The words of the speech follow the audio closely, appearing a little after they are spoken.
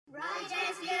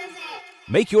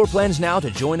Make your plans now to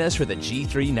join us for the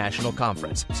G3 National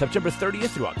Conference, September 30th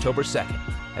through October 2nd,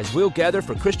 as we'll gather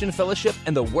for Christian fellowship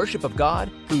and the worship of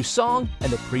God through song and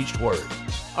the preached word.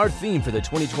 Our theme for the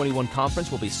 2021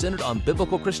 conference will be centered on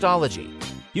biblical Christology.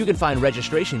 You can find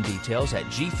registration details at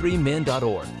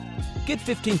g3men.org. Get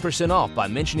 15% off by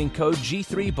mentioning code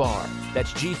G3B.A.R.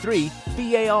 That's G3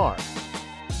 B.A.R.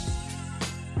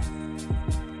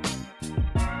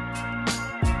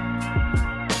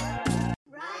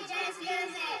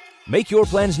 Make your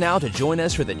plans now to join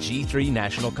us for the G3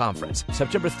 National Conference,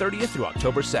 September 30th through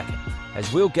October 2nd,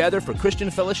 as we'll gather for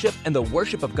Christian fellowship and the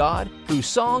worship of God through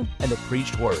song and the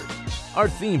preached word. Our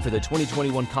theme for the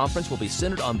 2021 conference will be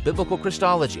centered on biblical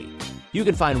Christology. You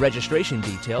can find registration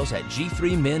details at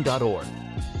g3men.org.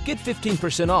 Get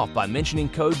 15% off by mentioning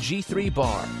code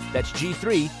G3B.A.R. That's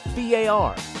G3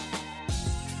 B.A.R.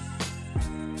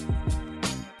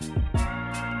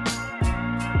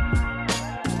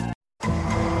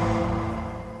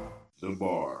 The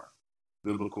B.A.R,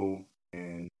 biblical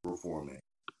and reforming.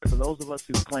 For those of us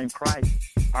who claim Christ,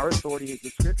 our authority is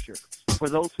the Scripture. For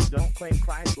those who don't claim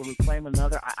Christ or who claim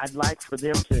another, I'd like for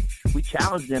them to, we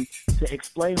challenge them to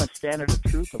explain a standard of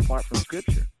truth apart from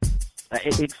Scripture.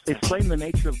 Explain the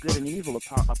nature of good and evil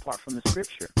apart from the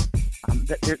Scripture.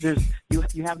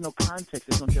 You have no context.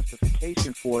 There's no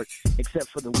justification for it except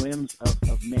for the whims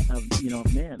of men.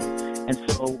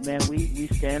 And so, man, we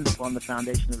stand upon the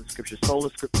foundation of the Scripture. Sola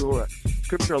Scriptura,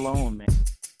 Scripture alone, man.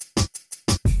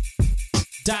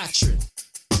 Doctrine.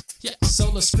 Yeah,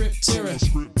 sola scriptura.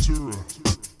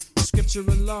 Scripture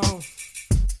alone.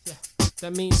 Yeah,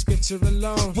 that means Scripture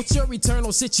alone. What's your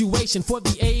eternal situation for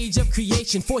the age of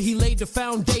creation? For he laid the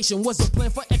foundation, was a plan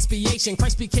for expiation.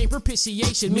 Christ became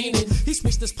propitiation, meaning he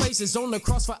switched his places on the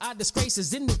cross for our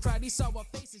disgraces. In the crowd, he saw our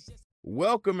faces.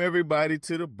 Welcome, everybody,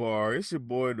 to the B.A.R. It's your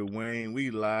boy, Dwayne. We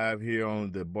live here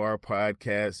on the B.A.R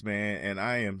podcast, man, and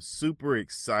I am super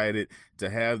excited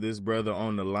to have this brother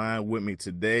on the line with me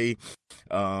today.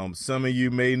 Some of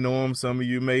you may know him, some of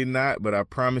you may not, but I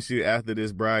promise you after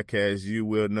this broadcast, you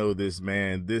will know this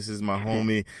man. This is my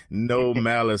homie, No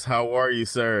Malice. How are you,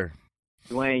 sir?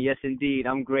 Dwayne, yes, indeed.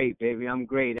 I'm great, baby. I'm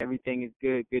great. Everything is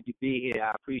good. Good to be here.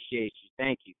 I appreciate you.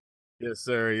 Thank you. Yes,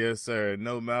 sir. Yes, sir.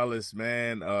 No Malice,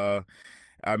 man.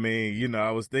 I mean,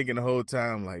 I was thinking the whole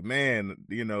time, like, man,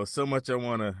 so much I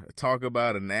want to talk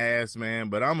about and ask, man,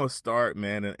 but I'm going to start,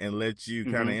 man, and let you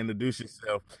kind of introduce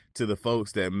yourself to the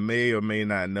folks that may or may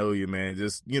not know you, man.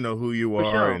 Just, who you For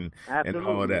are sure. and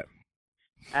all that.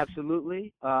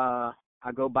 Absolutely. I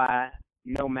go by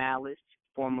No Malice,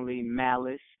 formerly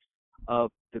Malice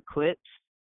of the Clips.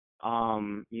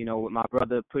 With my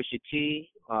brother Pusha T,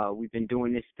 we've been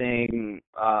doing this thing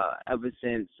ever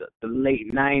since the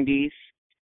late 90s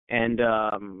and,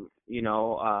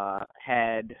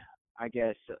 had, I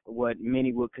guess, what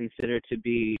many would consider to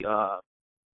be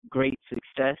great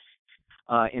success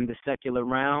in the secular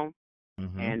realm.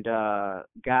 Mm-hmm. And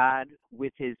God,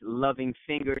 with his loving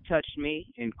finger, touched me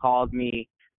and called me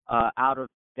out of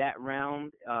that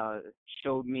realm,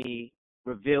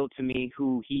 revealed to me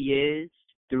who he is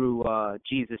through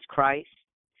Jesus Christ,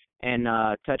 and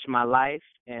touched my life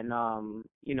and,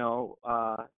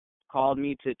 called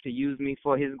me to use me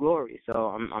for his glory. So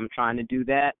I'm trying to do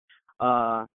that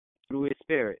through his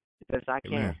spirit as best I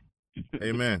can.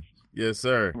 Amen. Yes,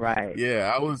 sir. Right.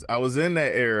 Yeah, I was in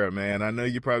that era, man. I know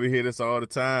you probably hear this all the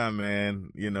time,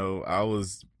 man. I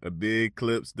was a big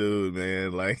Clips dude,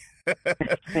 man. Like,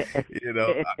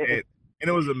 and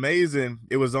it was amazing.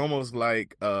 It was almost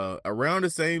like around the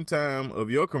same time of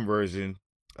your conversion,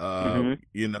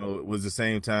 it was the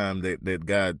same time that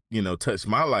God, touched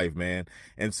my life, man.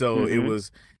 And so it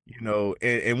was,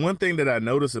 and one thing that I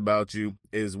noticed about you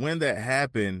is when that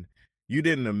happened, you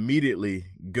didn't immediately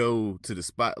go to the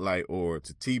spotlight or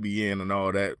to TBN and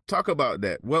all that. Talk about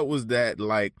that. What was that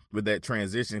like with that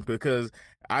transition? Because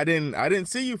I didn't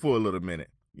see you for a little minute,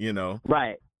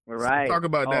 Right. So talk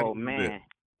about that. Oh, man.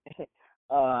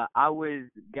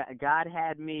 God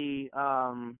had me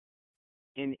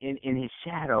in his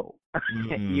shadow.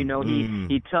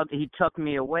 He tucked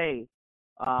me away.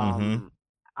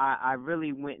 I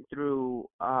really went through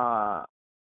a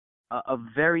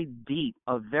very deep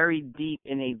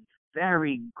and a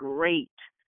very great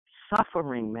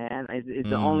suffering, man. It's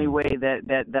the only way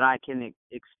that I can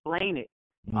explain it.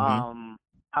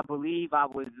 I believe I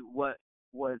was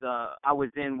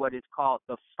in what is called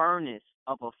the furnace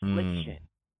of affliction.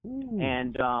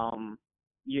 And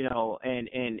and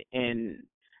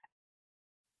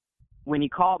when he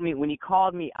called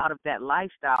me out of that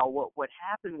lifestyle, what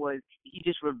happened was he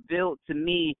just revealed to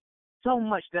me so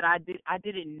much that I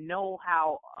didn't know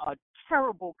how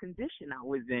terrible condition I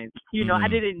was in. You know, I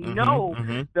didn't know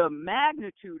the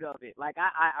magnitude of it. Like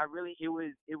I really, it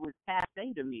was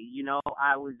passe to me. You know,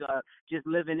 I was just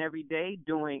living every day,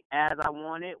 doing as I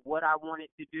wanted, what I wanted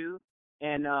to do.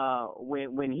 And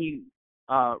when he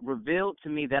revealed to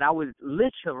me that I was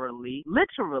literally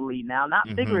now, not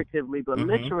figuratively, but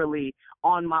literally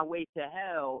on my way to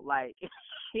hell, like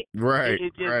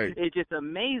it's just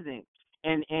amazing.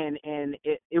 And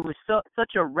it was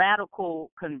such a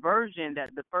radical conversion that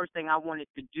the first thing I wanted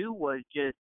to do was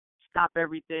just stop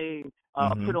everything,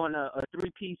 put on a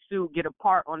three-piece suit, get a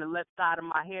part on the left side of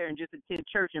my hair, and just attend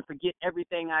church and forget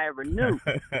everything I ever knew.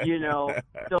 You know,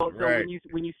 so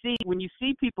when you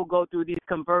see people go through these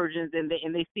conversions and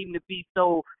they seem to be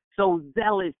so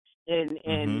zealous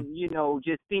and you know,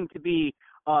 just seem to be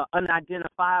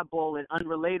unidentifiable and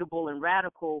unrelatable and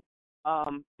radical.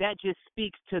 That just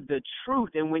speaks to the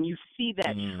truth, and when you see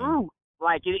that truth,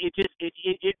 like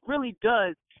it really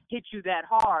does hit you that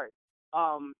hard.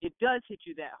 It does hit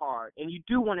you that hard, and you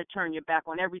do want to turn your back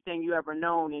on everything you ever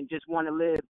known and just want to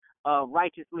live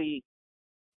righteously,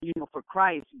 you know, for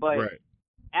Christ. But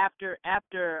after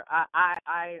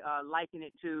I liken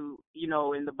it to, you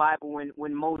know, in the Bible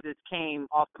when Moses came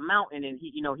off the mountain and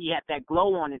he had that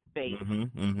glow on his face,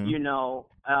 you know,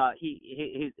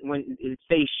 when his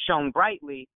face shone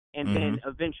brightly, and then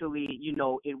eventually, you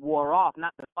know, it wore off,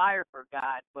 not the fire for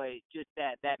God, but just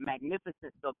that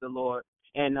magnificence of the Lord.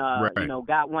 And, you know,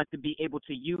 God wants to be able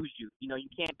to use you. You know, you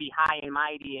can't be high and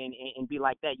mighty and be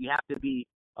like that. You have to be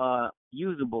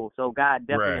usable. So God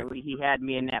definitely, he had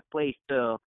me in that place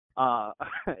to,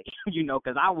 you know,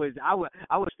 because I was freaking out.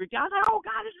 I was like, oh,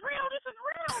 God is real. This is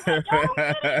real. Like, y'all don't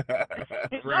get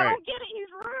it. Y'all don't get it.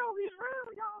 He's real,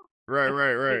 y'all.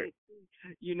 Right.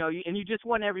 You know, and you just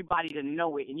want everybody to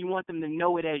know it, and you want them to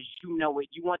know it as you know it.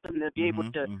 You want them to be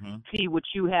able to see what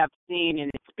you have seen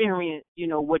and experience, you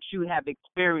know, what you have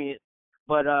experienced.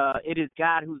 But it is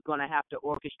God who's going to have to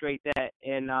orchestrate that.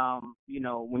 And, you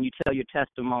know, when you tell your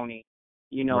testimony,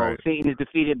 you know, Satan is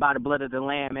defeated by the blood of the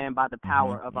Lamb and by the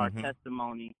power of our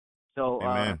testimony. So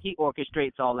he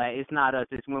orchestrates all that. It's not us.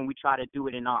 It's when we try to do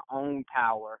it in our own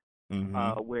power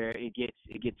where it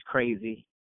gets crazy.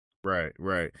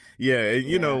 Right. Yeah, and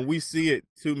you know, we see it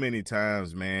too many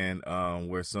times, man,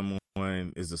 where someone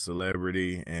is a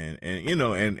celebrity and you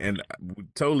know, and we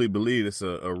totally believe it's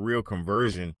a real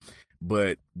conversion,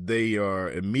 but they are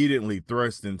immediately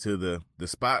thrust into the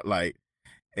spotlight.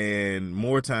 And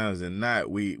more times than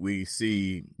not, we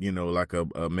see, you know, like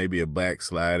a maybe a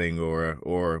backsliding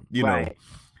or you know,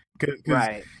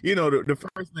 because you know, the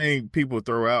first thing people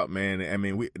throw out, man, I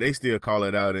mean, they still call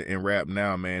it out in rap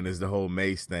now, man, is the whole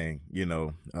Mace thing, you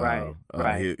know,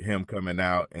 him coming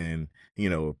out and, you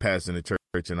know, passing the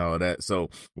church and all that. So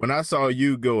when I saw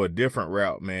you go a different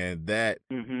route, man, that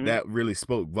really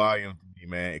spoke volume to me,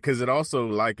 man, because it also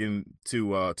likened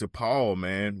to Paul,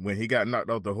 man, when he got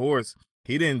knocked off the horse,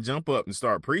 he didn't jump up and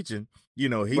start preaching. You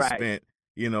know, he spent,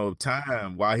 you know,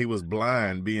 time while he was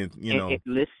blind being, you know,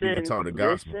 being taught the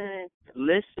gospel.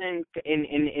 Listen, and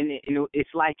it's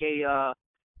like a,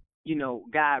 you know,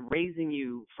 God raising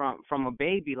you from a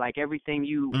baby, like everything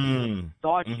you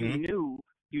thought you knew,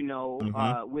 you know,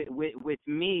 with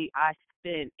me, I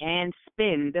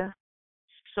spend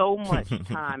so much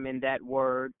time in that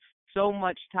word, so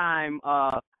much time,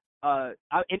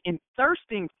 and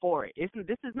thirsting for it.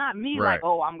 This is not me like,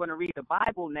 oh, I'm going to read the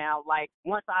Bible now. Like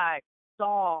once I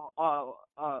saw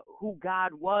who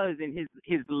God was and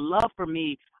his love for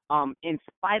me, in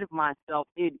spite of myself,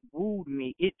 it wooed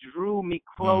me. It drew me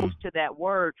close to that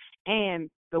word, and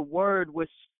the word was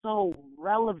so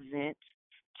relevant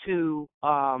to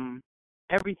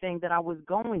everything that I was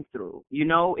going through. You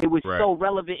know, it was so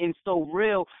relevant and so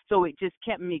real, so it just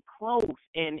kept me close,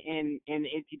 and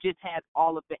it just had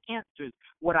all of the answers.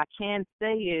 What I can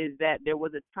say is that there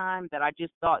was a time that I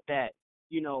just thought that,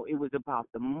 you know, it was about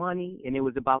the money and it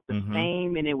was about the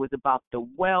fame and it was about the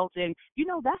wealth, and you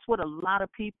know, that's what a lot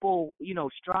of people, you know,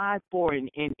 strive for and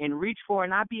reach for,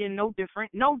 and I being no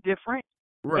different.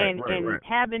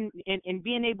 Having and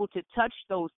being able to touch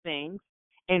those things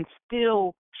and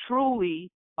still truly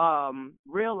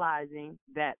realizing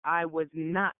that I was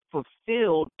not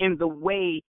fulfilled in the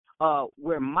way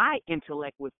where my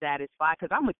intellect was satisfied,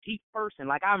 because I'm a deep person.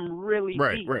 Like, I'm really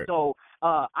deep. So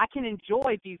I can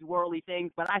enjoy these worldly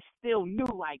things, but I still knew,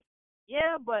 like,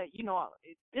 yeah, but, you know,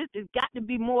 it's got to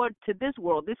be more to this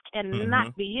world. This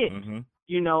cannot be it,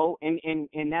 you know,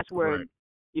 and that's where,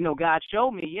 you know, God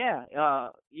showed me,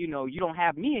 you know, you don't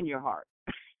have me in your heart.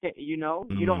 You know,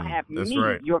 you don't have me,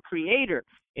 your creator,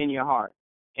 in your heart.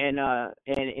 And now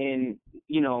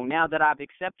that I've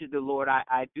accepted the Lord,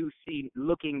 I do see,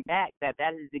 looking back, that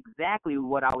is exactly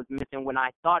what I was missing when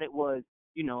I thought it was,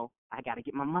 I got to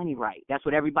get my money right. That's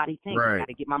what everybody thinks. I Right. got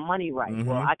to get my money right.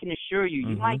 Well, Mm-hmm. I can assure you,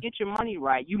 you might get your money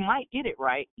right. You might get it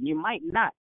right, and you might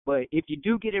not. But if you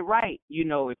do get it right,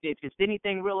 if it's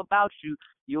anything real about you,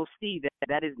 you'll see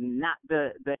that is not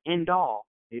the end all.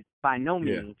 It's by no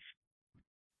Yeah. means.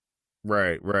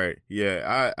 Right.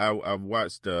 Yeah, I've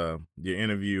watched your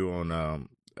interview on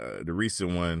the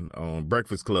recent one on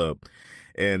Breakfast Club,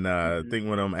 and I think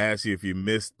when I'm asked you if you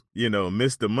missed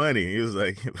the money, he was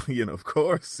like, of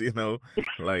course,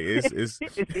 like it's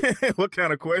what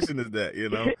kind of question is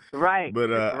that, Right. But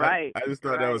Right. I just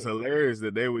thought that was hilarious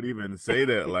that they would even say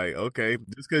that, like, okay,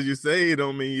 just because you say it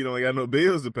don't mean you don't got no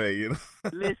bills to pay,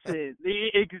 Listen,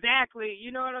 exactly.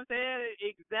 You know what I'm saying?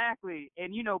 Exactly.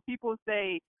 And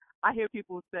I hear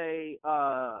people say,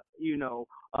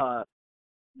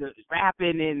 the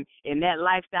rapping and that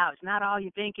lifestyle, it's not all you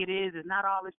think it is. It's not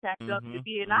all it's packed up to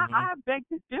be. And I beg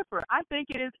to differ. I think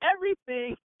it is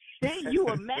everything that you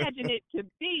imagine it to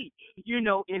be,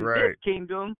 in this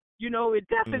kingdom. It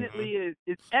definitely is.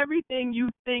 It's everything you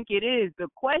think it is. The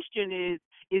question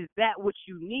is that what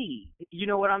you need? You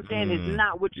know what I'm saying? It's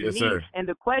not what you Yes, need. sir. And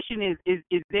the question is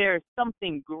there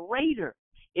something greater?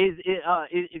 Is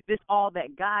this all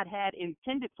that God had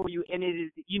intended for you? And it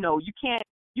is, you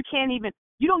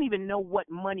don't even know what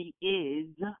money is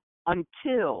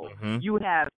until you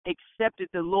have accepted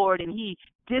the Lord and He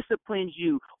disciplines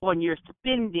you on your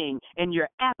spending and your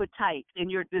appetites and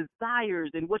your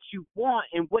desires and what you want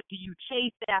and what do you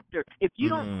chase after. If you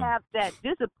don't have that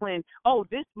discipline,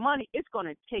 this money, it's going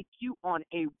to take you on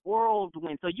a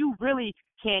whirlwind. So you really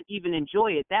can't even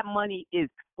enjoy it. That money is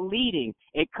fleeting.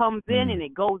 It comes in and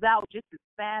it goes out just as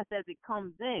fast as it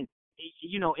comes in.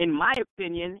 In my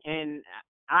opinion, and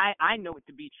I know it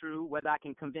to be true, whether I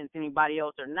can convince anybody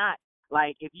else or not.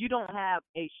 Like, if you don't have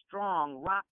a strong,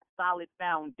 rock solid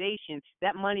foundation,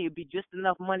 that money would be just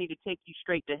enough money to take you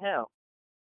straight to hell.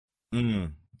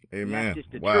 Amen. And that's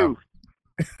just the Wow. truth.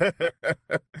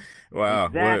 Wow.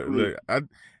 Exactly. Well, look,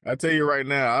 I tell you right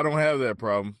now, I don't have that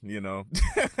problem.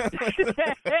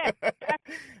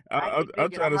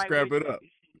 I'm trying to scrap it up.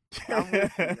 I'm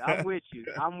with you.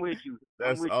 That's I'm with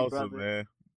awesome, you, brother. man.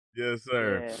 Yes,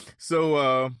 sir. Yeah. So,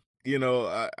 I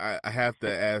have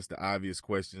to ask the obvious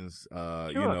questions.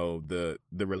 Sure. The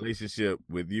relationship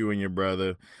with you and your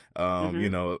brother.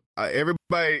 Everybody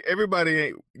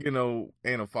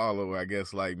ain't a follower, I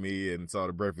guess, like me and saw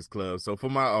the Breakfast Club. So for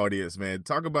my audience, man,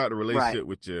 talk about the relationship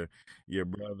with your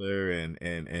brother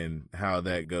and how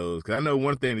that goes. Because I know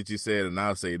one thing that you said, and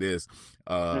I'll say this: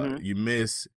 you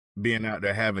miss being out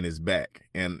there having his back,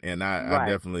 and I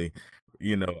definitely.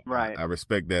 I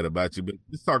respect that about you, but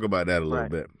let's talk about that a little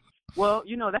bit. Well,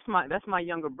 that's my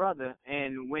younger brother,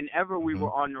 and whenever we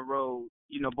were on the road,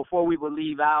 before we would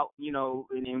leave out,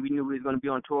 and we knew we was going to be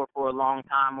on tour for a long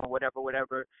time or whatever,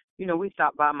 we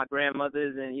stopped by my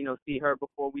grandmother's and, see her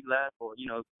before we left, or,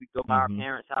 we go by our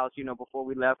parents' house, before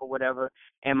we left or whatever.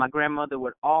 And my grandmother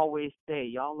would always say,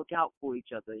 y'all look out for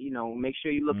each other, make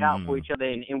sure you look out for each other.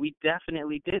 And we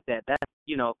definitely did that.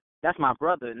 That's my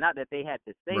brother. Not that they had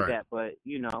to say that, but,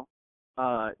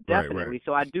 definitely. Right.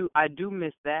 So I do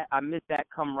miss that. I miss that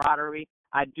camaraderie.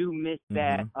 I do miss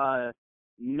that,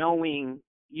 knowing,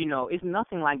 it's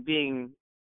nothing like being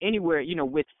anywhere,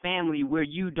 with family where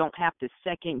you don't have to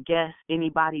second guess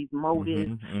anybody's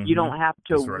motives. You don't have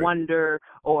to wonder,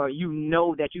 or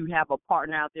that you have a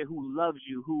partner out there who loves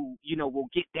you, who, will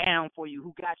get down for you,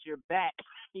 who got your back.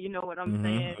 You know what I'm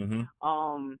saying?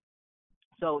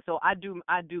 So I do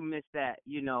miss that,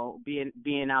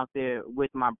 being out there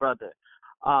with my brother.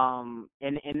 And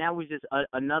that was just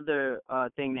another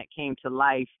thing that came to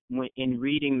life when in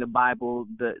reading the Bible,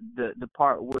 the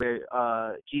part where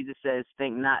Jesus says,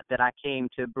 "Think not that I came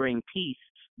to bring peace,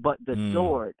 but the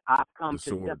sword. I've come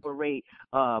to separate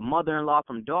mother-in-law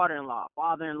from daughter-in-law,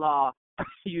 father-in-law,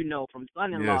 from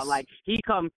son-in-law." Yes. Like, he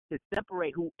comes to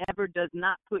separate. Whoever does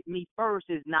not put me first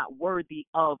is not worthy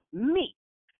of me.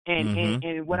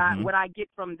 And what I get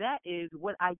from that is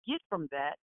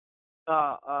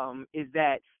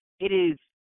that it is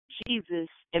Jesus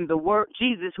and the Word,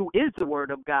 Jesus, who is the Word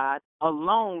of God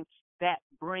alone, that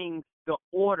brings the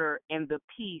order and the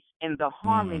peace and the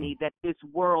harmony that this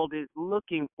world is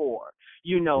looking for.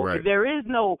 There is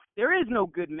no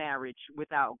good marriage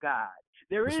without God.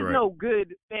 There is no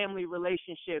good family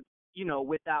relationship,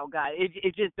 without God.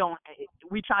 It just don't.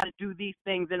 We try to do these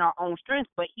things in our own strength,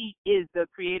 but He is the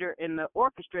creator and the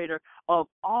orchestrator of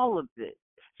all of this.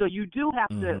 So you do have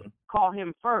to call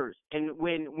Him first. And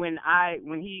when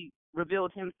He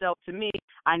revealed himself to me,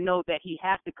 I know that he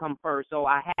has to come first. So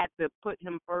I had to put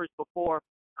him first before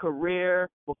career,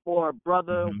 before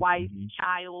brother, wife,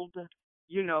 child.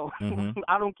 You know,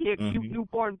 I don't care, cute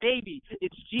newborn baby.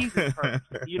 It's Jesus first.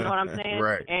 You know what I'm saying?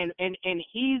 Right. And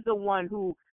he's the one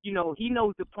who, you know, he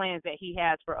knows the plans that he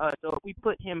has for us. So if we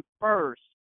put him first,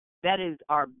 that is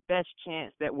our best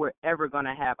chance that we're ever going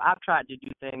to have. I've tried to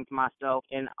do things myself,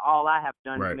 and all I have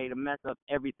done is made a mess of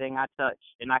everything I touch,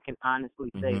 and I can honestly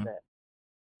say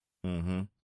that.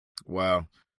 Wow.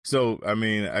 So, I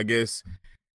mean, I guess,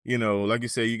 you know, like you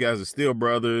say, you guys are still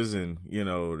brothers, and, you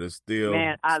know, there's still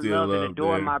man, I still love and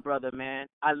adore there. my brother, man.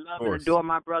 I love and adore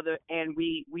my brother, and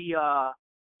we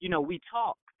you know, we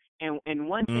talk. And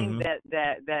one thing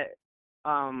that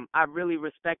I really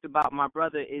respect about my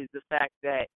brother is the fact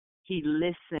that he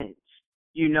listens,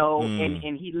 you know,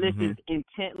 and he listens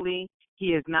intently. He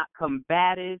is not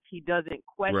combative. He doesn't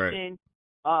question.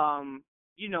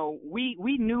 You know,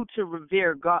 we knew to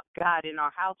revere God in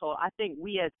our household. I think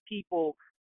we as people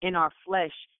in our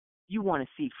flesh, you want to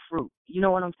see fruit. You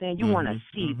know what I'm saying? You want to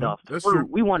see the That's fruit. true.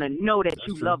 We want to know that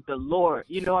you true. love the Lord.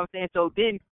 You know what I'm saying? So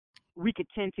then we could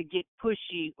tend to get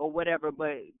pushy or whatever,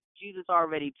 but Jesus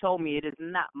already told me it is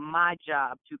not my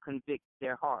job to convict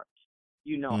their hearts.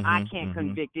 You know, I can't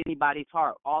convict anybody's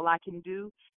heart. All I can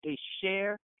do is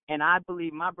share, and I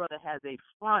believe my brother has a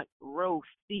front row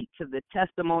seat to the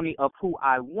testimony of who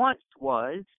I once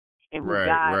was and who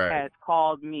God has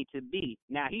called me to be.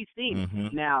 Now, he's seen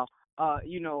it. Now,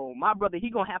 you know, my brother,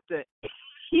 he's gonna have to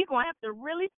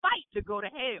really fight to go to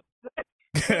hell.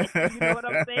 You know what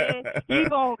I'm saying? He's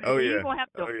gonna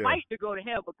have to fight to go to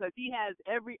hell, because he has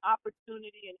every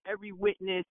opportunity and every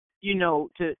witness, you know,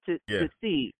 to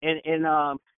see. And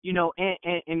you know,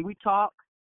 and we talk,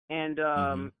 and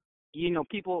you know,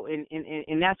 people,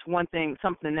 and that's one thing.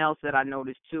 Something else that I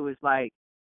noticed too is, like,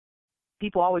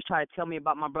 people always try to tell me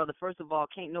about my brother. First of all,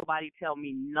 can't nobody tell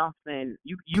me nothing.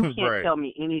 You can't tell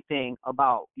me anything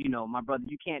about, you know, my brother.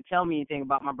 You can't tell me anything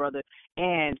about my brother.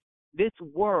 And this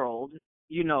world,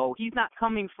 you know, he's not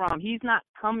coming from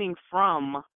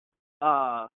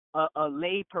a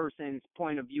lay person's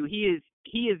point of view. He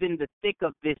is in the thick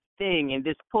of this thing, and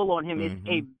this pull on him is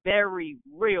a very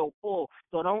real pull.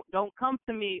 So don't come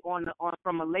to me on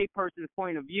from a lay person's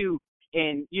point of view,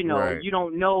 and you know you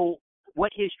don't know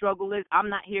what his struggle is. I'm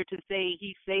not here to say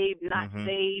he's saved, not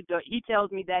saved. He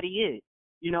tells me that he is,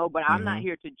 you know, but I'm not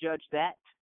here to judge that.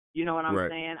 You know what I'm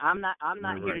saying? I'm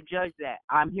not here to judge that.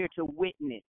 I'm here to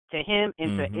witness to him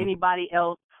and to anybody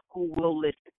else who will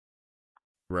listen.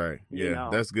 Right. Yeah, you know?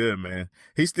 That's good, man.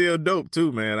 He's still dope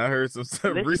too, man. I heard some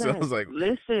stuff recently. I was like,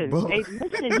 listen, hey,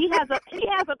 listen. He has a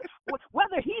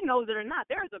whether he knows it or not,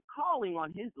 there is a calling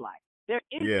on his life. There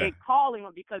is a calling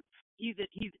on, because he's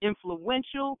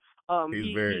influential.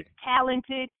 He's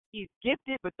talented. He's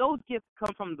gifted, but those gifts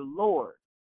come from the Lord.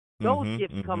 Those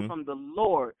gifts come from the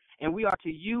Lord, and we are to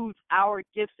use our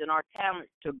gifts and our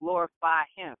talents to glorify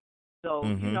Him. So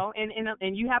you know,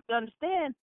 and you have to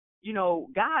understand, you know,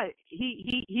 God,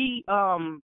 he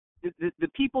the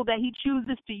people that He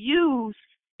chooses to use,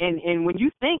 and when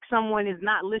you think someone is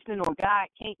not listening, or God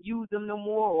can't use them no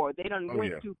more, or they done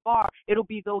went too far, it'll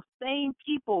be those same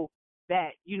people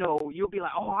that, you know, you'll be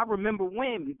like, oh, I remember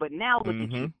when, but now look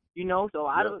at you, you know. So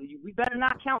we better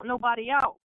not count nobody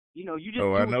out. You know, you just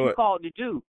do what you called to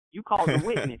do. You called to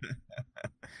witness.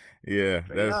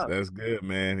 That's good,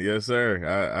 man. Yes,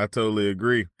 sir. I totally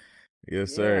agree.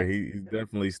 Yes, sir. He's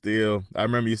definitely still. I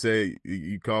remember you said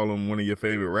you call him one of your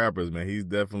favorite rappers, man. He's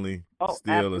definitely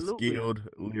still a skilled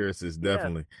lyricist,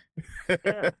 definitely.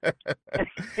 Yeah,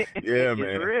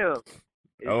 man. It's real.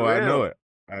 It's real.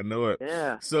 I know it.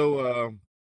 Yeah. So,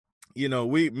 you know,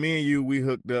 me and you, we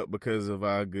hooked up because of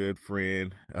our good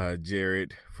friend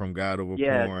Jared from God Over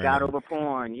Porn. God Over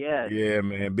Porn, yes. Yeah,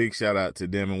 man. Big shout out to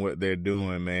them and what they're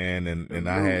doing, man. And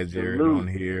I had Jared on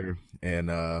here,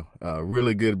 and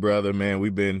really good brother, man.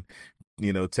 We've been,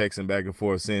 you know, texting back and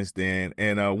forth since then.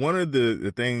 And one of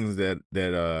the things that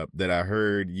I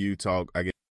heard you talk,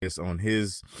 I guess, on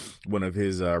one of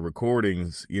his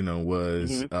recordings, you know,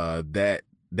 was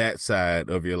that side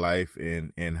of your life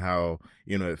and how,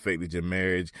 you know, it affected your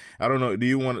marriage. I don't know. Do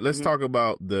you want to, let's talk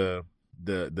about the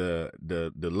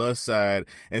lust side,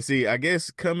 and see, I guess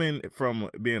coming from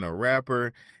being a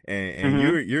rapper and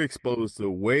you're exposed to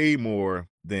way more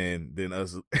than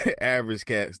us average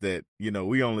cats that, you know,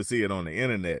 we only see it on the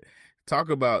internet. Talk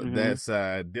about that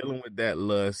side, dealing with that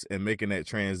lust and making that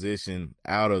transition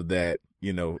out of that,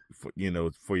 you know,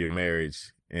 for your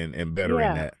marriage and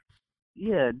bettering that.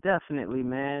 Yeah, definitely,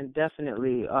 man.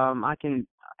 Definitely. I can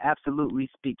absolutely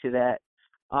speak to that.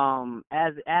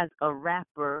 As a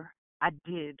rapper, I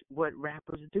did what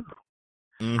rappers do.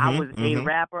 Mm-hmm, I was a mm-hmm.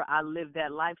 rapper. I lived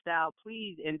that lifestyle.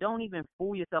 Please, and don't even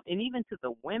fool yourself. And even to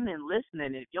the women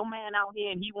listening, if your man out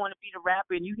here and he want to be the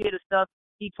rapper and you hear the stuff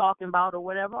he talking about or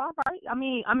whatever, all right. I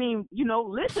mean,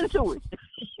 listen to it.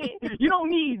 You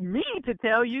don't need me to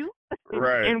tell you.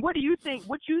 Right. And what do you think?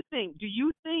 What you think? Do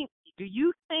you think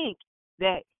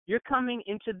that you're coming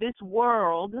into this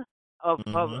world of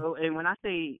and when I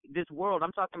say this world,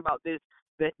 I'm talking about the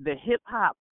hip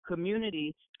hop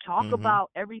community. Talk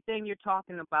about everything you're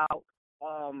talking about.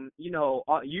 You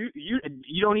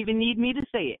don't even need me to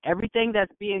say it. Everything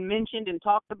that's being mentioned and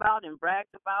talked about and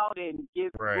bragged about and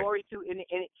give glory to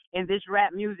in this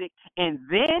rap music, and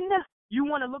then you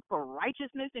want to look for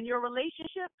righteousness in your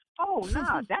relationship? Oh,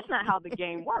 nah, that's not how the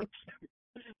game works.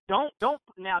 Don't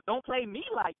play me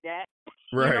like that.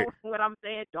 Right. You know what I'm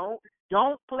saying?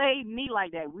 Don't play me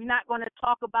like that. We're not going to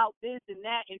talk about this and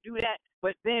that and do that.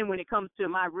 But then when it comes to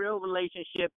my real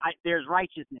relationship, there's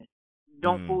righteousness.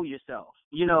 Don't fool yourself.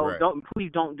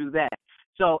 Please don't do that.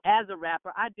 So as a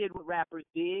rapper, I did what rappers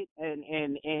did, and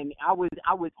I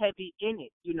was heavy in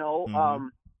it.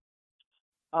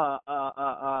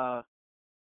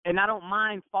 And I don't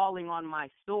mind falling on my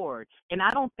sword. And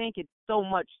I don't think it's so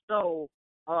much so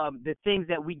the things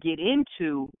that we get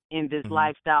into in this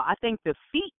lifestyle. I think the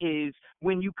feat is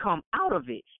when you come out of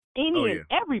it. And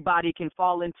everybody can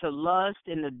fall into lust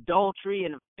and adultery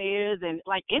and affairs, and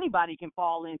like anybody can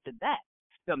fall into that.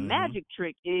 The magic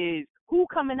trick is who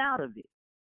coming out of it.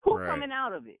 Coming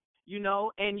out of it,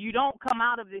 and you don't come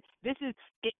out of it. This is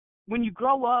it, when you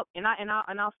grow up, and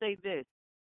I'll say this.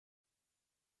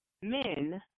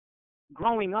 Men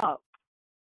growing up,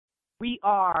 we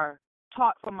are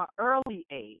taught from an early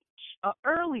age.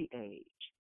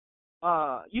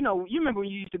 You remember when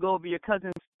you used to go over your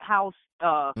cousin's house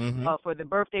for the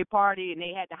birthday party, and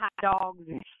they had the hot dogs,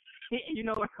 and you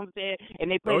know what I'm saying? And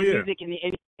they play music,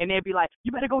 and they'd be like,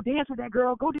 "You better go dance with that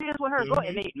girl. Go dance with her." Go,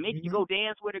 and they make you go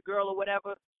dance with a girl or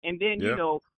whatever. And then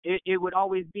it would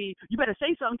always be, "You better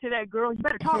say something to that girl. You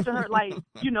better talk to her," like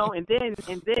And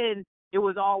then it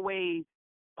was always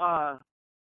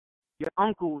your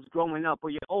uncles growing up or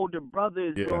your older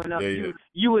brothers growing up.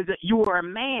 You were a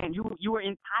man. You were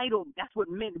entitled. That's what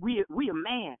men. We a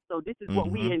man. So this is what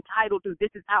we entitled to. This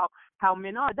is how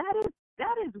men are. That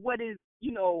is what is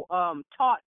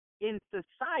taught in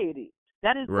society.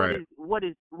 That is what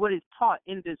is taught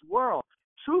in this world.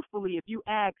 Truthfully, if you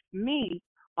ask me,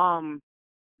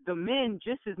 the men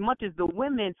just as much as the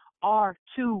women are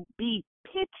to be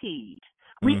pitied.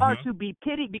 We are to be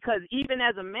pitied because even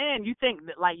as a man, you think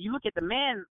that, like, you look at the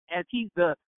man as he's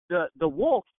the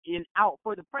wolf out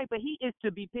for the prey, but he is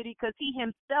to be pitied because he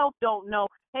himself don't know.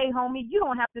 Hey, homie, you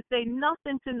don't have to say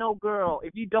nothing to no girl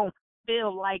if you don't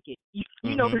feel like it.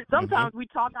 Sometimes we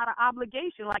talk out of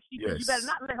obligation, like you better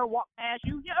not let her walk past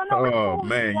you. It's cool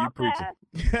man, if she walk you past.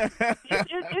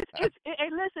 Hey,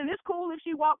 listen, it's cool if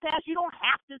she walk past. You don't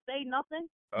have to say nothing.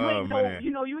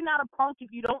 You're not a punk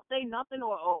if you don't say nothing,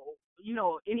 or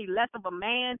any less of a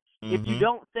man if you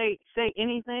don't say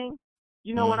anything.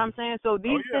 You know what I'm saying? So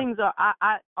these things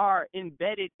are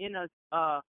embedded in us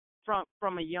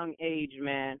from a young age,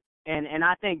 man. And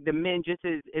I think the men just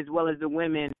as well as the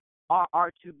women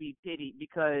are to be pitied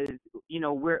because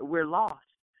we're lost.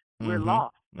 We're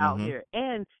lost out here.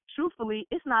 And truthfully,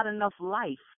 it's not enough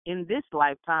life in this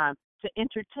lifetime to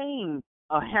entertain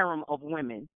a harem of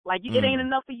women. Like it ain't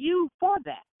enough of you for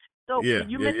that. So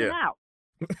you're missing out.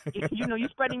 You're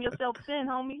spreading yourself thin,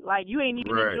 homie. Like you ain't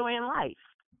even enjoying life.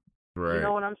 Right. You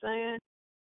know what I'm saying?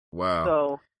 Wow.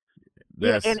 So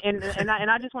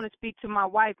and I just want to speak to my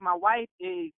wife. My wife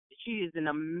she is an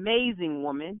amazing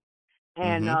woman,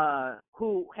 and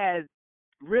who has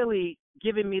really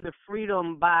given me the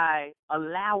freedom by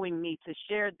allowing me to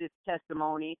share this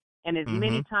testimony. And as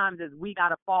many times as we got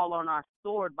to fall on our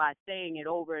sword by saying it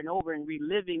over and over and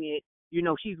reliving it,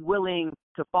 she's willing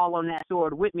to fall on that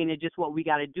sword with me, and it's just what we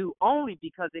got to do only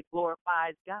because it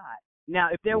glorifies God. Now,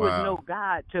 if there was no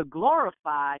God to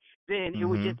glorify, then it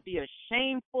would just be a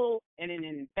shameful and an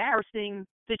embarrassing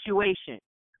situation.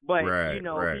 But,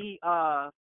 he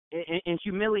and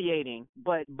humiliating,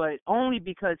 but only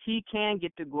because he can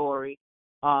get the glory.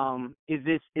 Is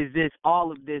this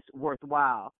all of this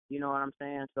worthwhile? You know what I'm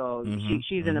saying? So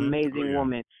she's an amazing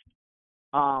woman.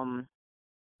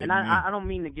 And I don't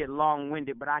mean to get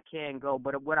long-winded, but I can go.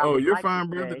 But what I would you're like fine,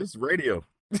 to brother. say, This is radio.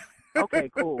 Okay,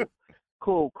 cool.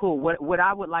 What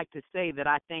I would like to say that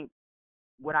I think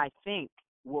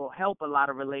will help a lot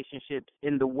of relationships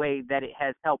in the way that it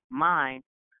has helped mine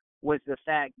was the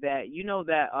fact that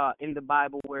that in the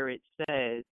Bible where it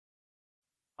says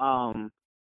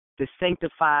the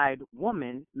sanctified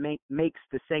woman makes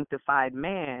the sanctified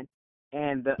man,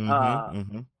 and the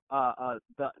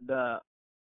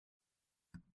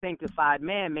sanctified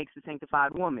man makes the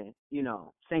sanctified woman.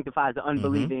 Sanctifies the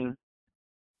unbelieving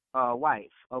wife.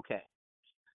 Okay.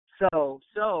 So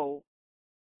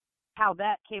how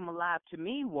that came alive to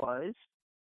me was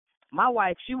my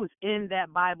wife. She was in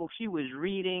that Bible. She was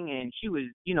reading, and she was,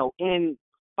 in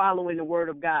following the Word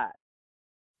of God.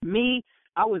 Me,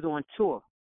 I was on tour.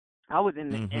 I was in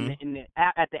the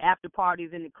at the after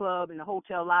parties, in the club, in the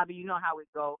hotel lobby. You know how it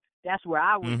go. That's where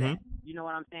I was at. You know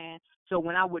what I'm saying? So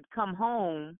when I would come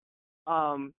home,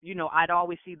 I'd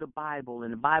always see the Bible,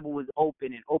 and the Bible was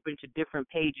open to different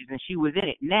pages, and she was in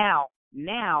it.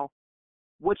 Now,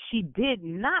 what she did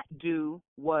not do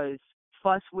was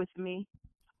fuss with me,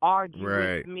 argue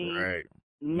with me,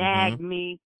 nag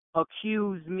me,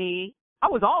 accuse me. I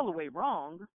was all the way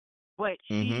wrong, but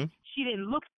she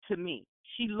didn't look to me.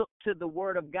 She looked to the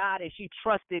Word of God, and she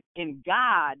trusted in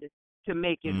God to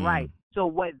make it right. So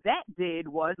what that did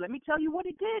was, let me tell you what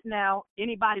it did now.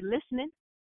 Anybody listening?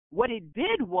 What it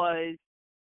did was,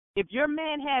 if your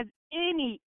man has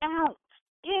any ounce,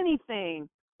 anything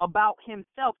about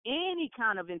himself, any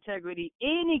kind of integrity,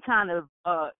 any kind of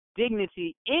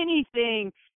dignity,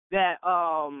 anything that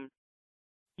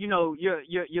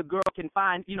your girl can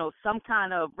find, some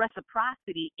kind of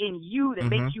reciprocity in you that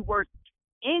makes you worth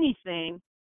anything,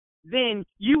 then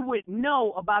you would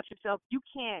know about yourself. You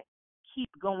can't keep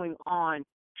going on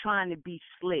trying to be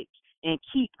slick and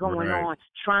keep going on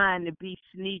trying to be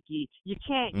sneaky. You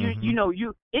can't.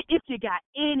 If you got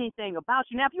anything about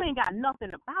you, now if you ain't got nothing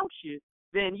about you,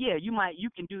 then yeah, you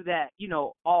can do that,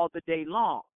 all the day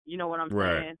long. You know what I'm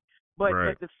saying?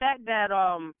 But the fact that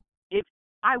if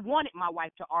I wanted my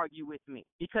wife to argue with me,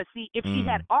 because see, if she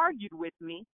had argued with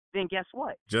me, then guess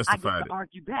what? I get to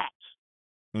argue back.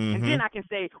 And then I can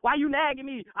say, why you nagging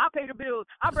me? I pay the bills.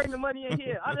 I bring the money in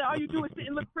here. All you do is sit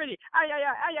and look pretty.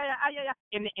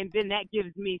 And then that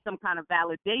gives me some kind of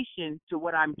validation to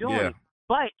what I'm doing. Yeah.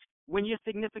 But when your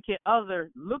significant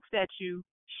other looks at you,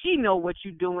 she know what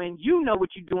you're doing. You know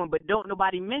what you're doing, but don't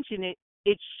nobody mention it.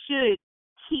 It should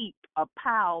keep a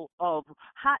pile of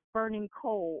hot burning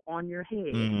coal on your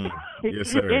head.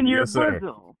 Yes, sir. In your yes, sir.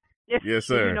 bosom. Yes,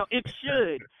 sir. It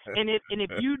should. And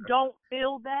if you don't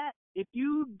feel that, if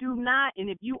you do not, and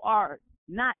if you are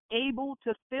not able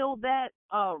to feel that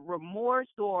remorse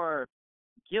or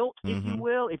guilt, if you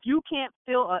will, if you can't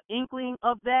feel an inkling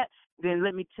of that, then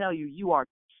let me tell you, you are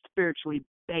spiritually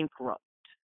bankrupt.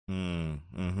 Wow.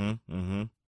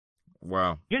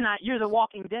 You're the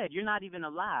walking dead. You're not even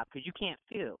alive because you can't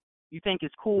feel. You think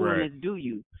it's cool and it's do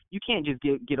you. You can't just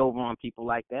get over on people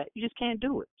like that. You just can't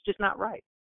do it. It's just not right.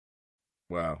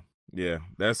 Wow. Yeah.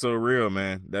 That's so real,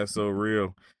 man. That's so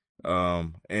real.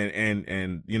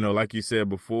 And like you said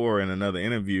before in another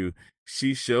interview,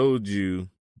 she showed you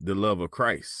the love of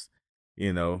Christ,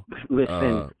 Listen.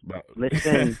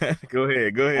 Go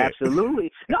ahead. Absolutely.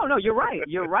 No, you're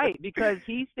right. Because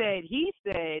he said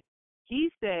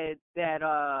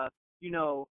that,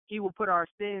 he will put our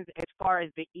sins as far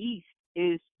as the east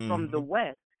is from the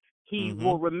west. He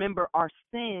will remember our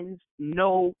sins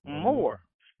no more.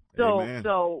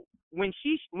 So when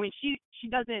she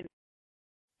doesn't,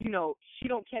 she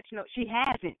don't catch she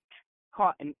hasn't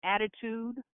caught an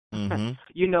attitude.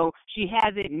 She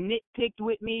hasn't nitpicked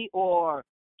with me or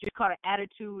just caught an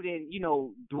attitude and,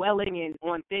 dwelling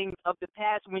on things of the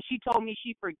past. When she told me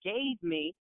she forgave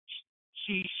me,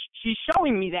 she's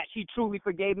showing me that she truly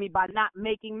forgave me by not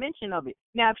making mention of it.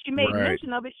 Now, if she made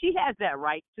mention of it, she has that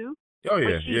right to. Oh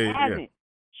yeah, but she hasn't.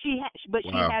 She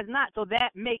has not. So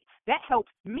that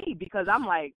helps me because I'm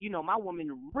like, my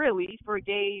woman really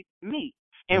forgave me.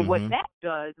 And what that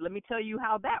does, let me tell you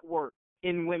how that works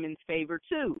in women's favor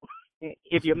too.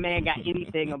 If your man got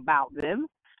anything about them,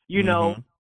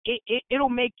 it'll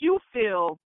make you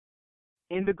feel,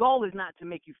 and the goal is not to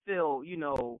make you feel,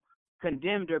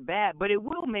 condemned or bad, but it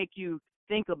will make you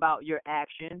think about your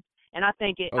actions. And I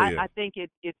think I think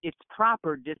it's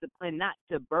proper discipline not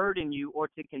to burden you or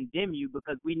to condemn you,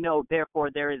 because we know,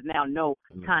 therefore, there is now no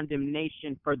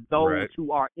condemnation for those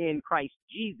who are in Christ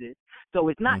Jesus. So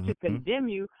it's not to condemn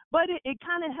you, but it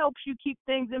kind of helps you keep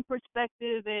things in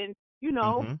perspective. And,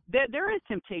 there is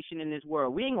temptation in this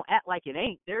world. We ain't going to act like it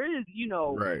ain't. There is,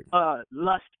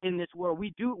 lust in this world. We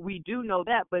do know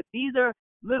that. But these are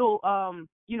little,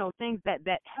 things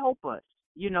that help us.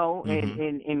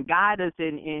 And guide us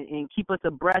and keep us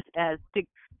abreast as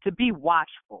to be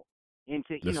watchful and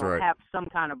to, have some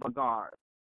kind of a guard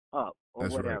up or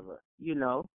whatever,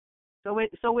 So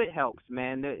it helps,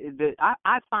 man.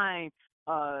 I find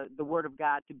the word of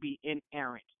God to be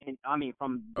inerrant, and I mean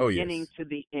from Oh beginning yes. to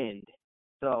the end.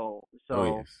 So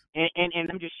Oh yes.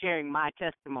 and I'm just sharing my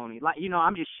testimony. Like,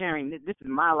 I'm just sharing this is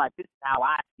my life. This is how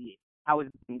I see it, how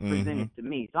it's been presented to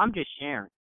me. So I'm just sharing.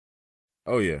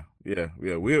 Oh yeah, yeah,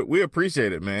 yeah. We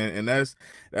appreciate it, man, and that's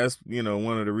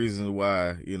one of the reasons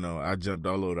why I jumped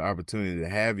all over the opportunity to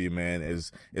have you, man.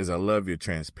 Is I love your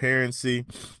transparency,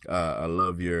 I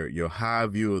love your high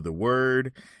view of the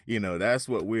word. That's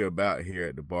what we're about here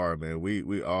at the bar, man.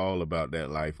 We all about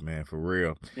that life, man, for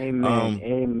real. Amen.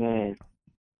 Amen.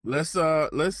 Let's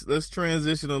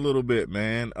transition a little bit,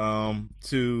 man.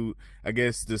 To I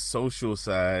guess the social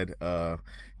side.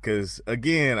 Because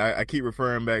again, I keep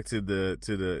referring back to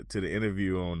the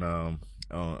interview on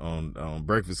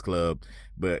Breakfast Club,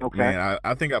 but Okay. man,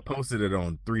 I think I posted it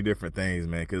on 3 different things,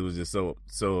 man, because it was just so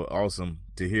awesome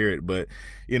to hear it. But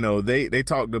they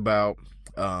talked about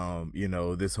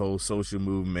this whole social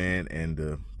movement and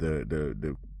the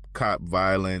cop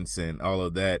violence and all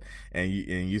of that, and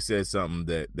you said something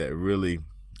that really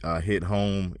hit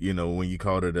home, when you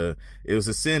called it was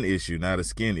a sin issue, not a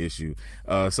skin issue.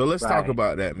 So let's talk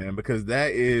about that, man, because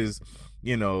that is,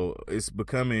 it's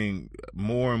becoming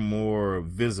more and more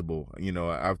visible.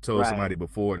 I've told somebody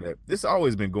before that this has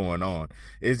always been going on.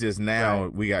 It's just now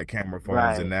we got camera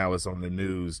phones and now it's on the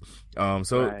news.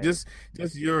 So just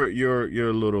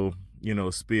your little,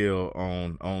 spiel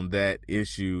on that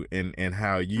issue and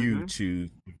how you choose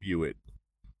to view it.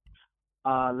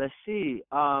 Let's see.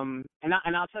 And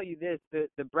I'll tell you this: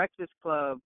 the Breakfast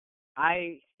Club,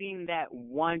 I seen that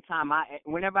one time.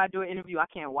 Whenever I do an interview, I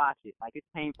can't watch it. Like, it's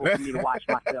painful for me to watch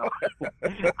myself.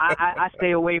 I stay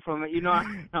away from it. You know what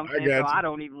I'm saying? So I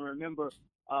don't even remember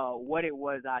what it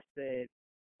was I said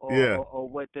or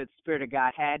what the Spirit of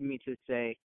God had me to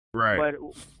say. Right. But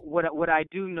what I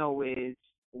do know is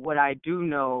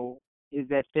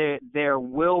that there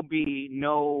will be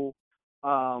no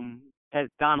as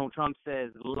Donald Trump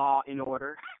says, law and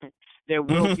order. There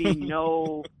will be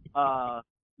no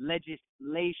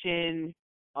legislation.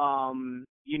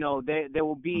 There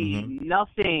will be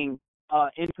nothing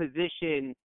in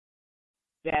position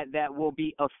that will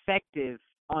be effective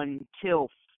until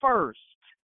first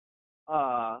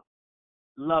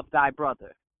love thy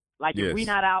brother. Like, if we're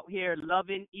not out here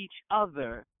loving each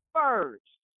other first,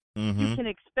 you can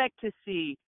expect to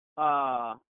see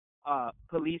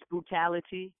police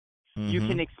brutality. You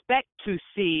can expect to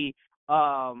see,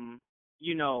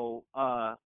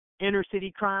 inner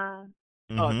city crime,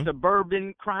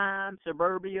 suburban crime,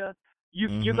 suburbia.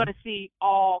 You're going to see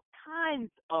all kinds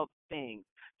of things.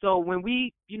 So when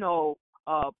we, pull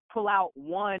out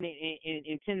one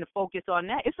and tend to focus on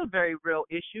that, it's a very real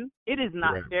issue. It is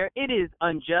not fair. It is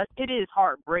unjust. It is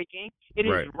heartbreaking. It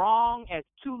is wrong as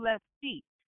 2 left feet.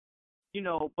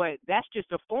 But that's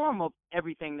just a form of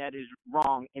everything that is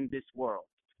wrong in this world.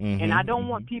 And I don't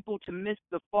want people to miss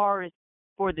the forest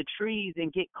for the trees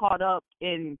and get caught up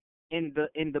in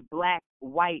the black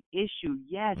white issue.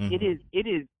 Yes, it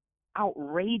is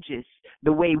outrageous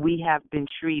the way we have been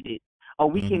treated.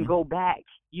 We can go back,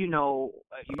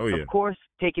 of course,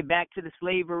 take it back to the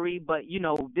slavery, but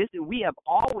we have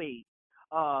always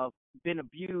been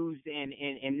abused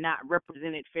and not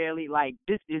represented fairly. Like,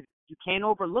 you can't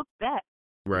overlook that.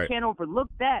 Right. You can't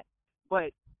overlook that.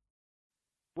 But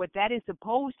what that is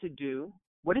supposed to do,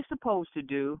 it is supposed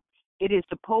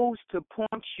to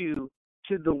point you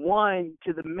to the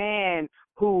man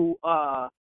who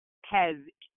has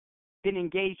been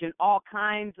engaged in all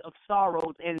kinds of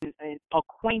sorrows and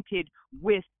acquainted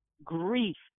with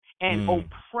grief and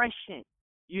oppression.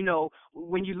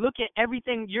 When you look at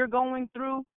everything you're going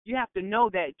through, you have to know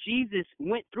that Jesus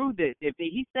went through this.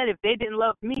 He said, if they didn't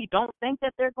love me, don't think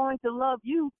that they're going to love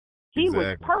you. He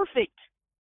was perfect.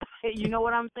 You know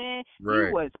what I'm saying? Right.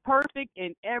 He was perfect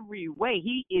in every way.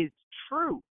 He is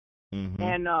true.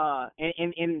 And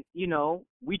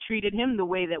we treated him the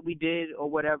way that we did or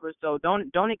whatever. So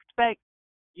don't expect,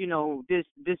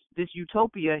 this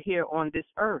utopia here on this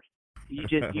earth. You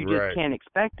just can't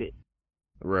expect it.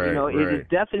 Right.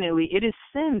 It is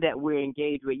sin that we're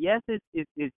engaged with. Yes,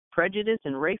 it's prejudice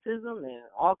and racism and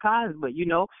all kinds, but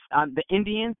the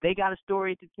Indians, they got a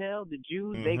story to tell. The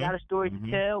Jews, they got a story to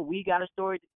tell. We got a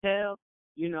story to tell.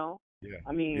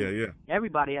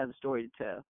 Everybody has a story to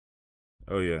tell.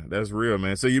 Oh yeah, that's real,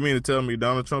 man. So you mean to tell me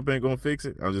Donald Trump ain't gonna fix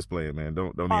it? I'm just playing, man.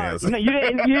 Don't even answer. You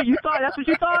didn't. You thought that's what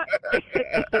you thought.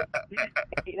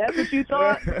 That's what you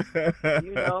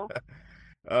thought.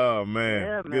 Oh man,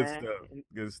 yeah, man.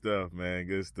 Good stuff, man.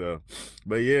 Good stuff.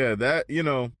 But yeah, that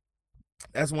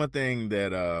that's one thing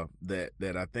that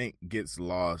that I think gets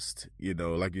lost.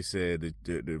 Like you said,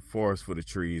 the forest for the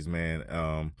trees, man.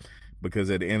 because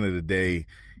at the end of the day,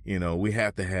 we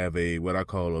have to have what I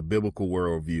call a biblical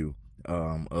worldview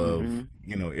of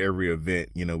every event.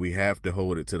 We have to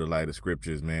hold it to the light of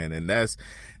scriptures, man, and that's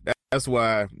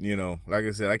why, like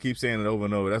I said, I keep saying it over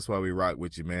and over. That's why we rock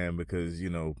with you, man, because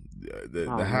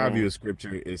the high view of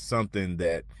scripture is something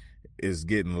that is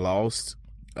getting lost.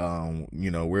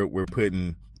 We're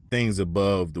putting things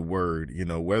above the word,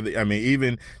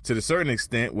 even to a certain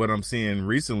extent, what I'm seeing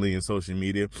recently in social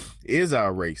media is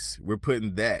our race. We're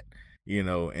putting that, and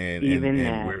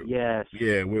we're, yes,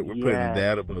 yeah, we're putting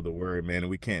that above the word, man, and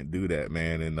we can't do that,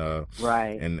 man. And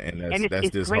right, and it's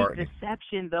disheartening. Great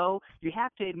deception, though. You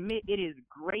have to admit it is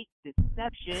great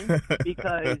deception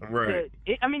because right.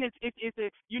 It's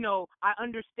I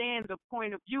understand the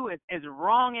point of view as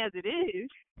wrong as it is.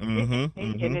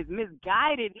 And as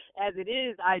misguided as it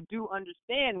is, I do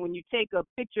understand when you take a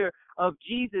picture of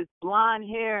Jesus, blonde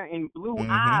hair and blue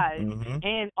eyes,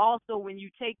 and also when you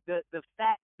take the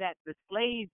fact that the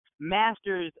slave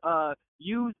masters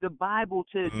use the Bible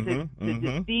to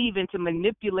deceive and to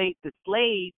manipulate the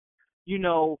slaves. You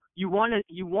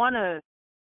wanna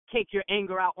take your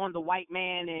anger out on the white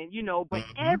man, and but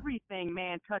everything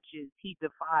man touches, he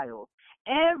defiles.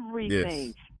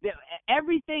 Everything,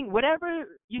 everything, whatever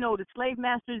the slave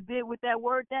masters did with that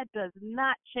word, that does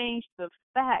not change the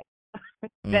fact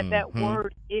that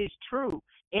word is true.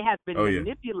 It has been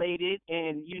manipulated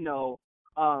and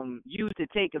used to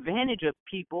take advantage of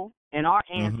people, and our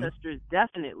ancestors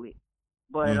definitely.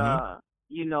 But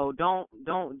don't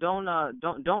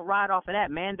ride off of that.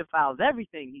 Man defiles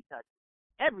everything he touches.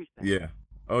 Everything. Yeah.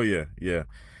 Oh yeah. Yeah.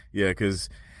 Yeah. Because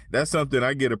that's something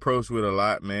I get approached with a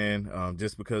lot, man.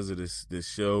 Just because of this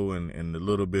show and the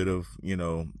little bit of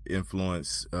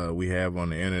influence we have on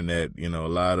the internet. A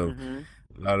lot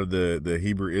of the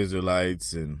Hebrew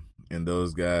Israelites and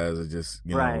those guys are just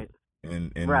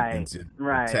and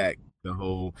attack the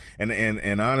whole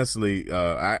and honestly,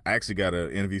 I actually got an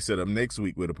interview set up next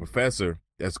week with a professor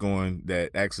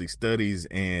that actually studies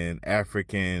in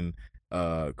African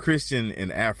Christianity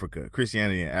in Africa,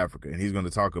 and he's going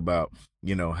to talk about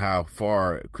how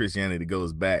far Christianity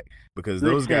goes back, because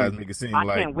those guys make it seem like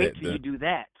I can't wait till you do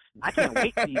that. I can't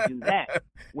wait till you do that.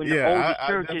 When the oldest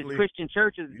churches, Christian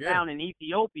churches, down in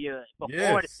Ethiopia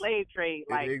before the slave trade,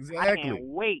 exactly. I can't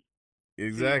wait.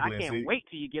 Exactly. I can't wait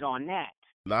till you get on that.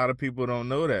 A lot of people don't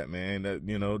know that, man. That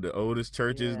the oldest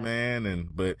churches, man,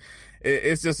 but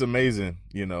it's just amazing,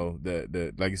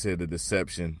 the like you said, the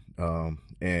deception, and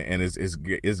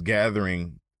it's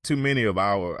gathering too many of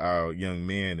our young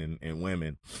men and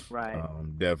women, right?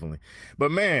 Definitely.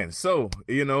 But man, so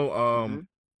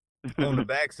on the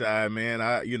backside, man,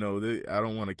 I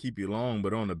don't want to keep you long,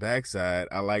 but on the backside,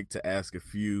 I like to ask a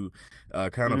few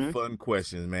kind of fun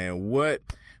questions, man. What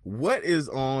is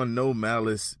on No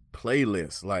Malice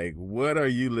playlist? Like, what are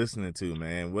you listening to,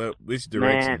 man? Which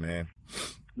direction, man?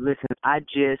 Listen,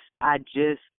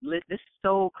 this is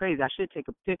so crazy. I should take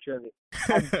a picture of it.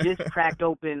 I just cracked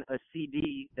open a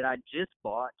CD that I just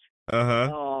bought.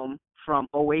 From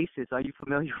Oasis. Are you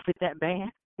familiar with that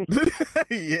band?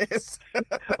 Yes.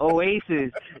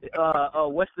 Oasis.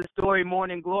 What's the Story?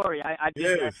 Morning Glory. I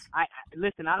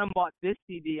listen. I done bought this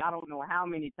CD. I don't know how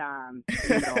many times,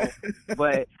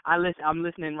 but I'm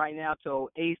listening right now to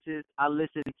Oasis. I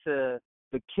listen to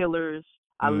The Killers.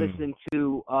 I listen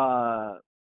to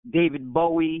David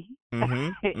Bowie. You know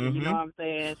what I'm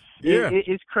saying? Yeah.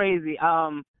 It's crazy.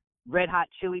 Red Hot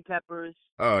Chili Peppers.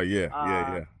 Oh yeah,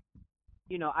 yeah.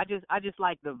 I just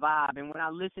like the vibe, and when I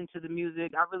listen to the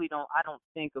music, I don't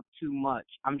think of too much.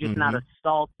 I'm just not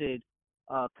assaulted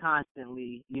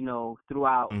constantly,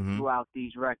 throughout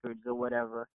these records or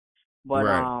whatever. But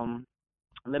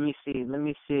let me see.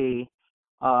 I'm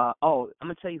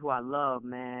gonna tell you who I love,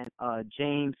 man.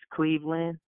 James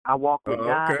Cleveland. I Walk with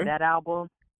God. Okay. That album.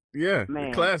 Yeah,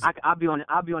 man. Classic. I'll be on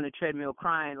the treadmill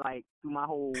crying like through my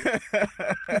whole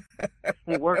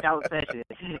workout session,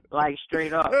 like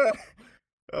straight up.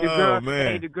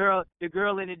 The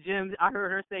girl in the gym, I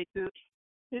heard her say to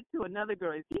another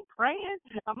girl, "Is he praying?"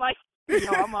 I'm like,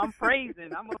 I'm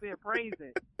praising. I'm up there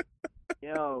praising.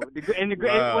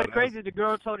 What's crazy? The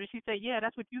girl told her, she said, "Yeah,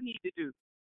 that's what you need to do."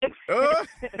 It's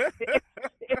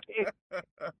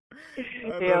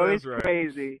right.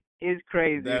 Crazy. It's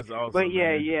crazy. That's awesome. But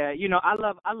yeah, man. I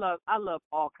love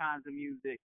all kinds of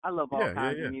music. I love all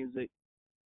kinds of music,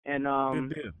 and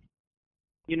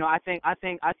I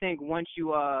think once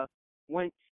you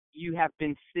have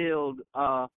been sealed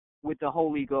with the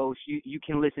Holy Ghost, you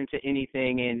can listen to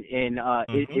anything, and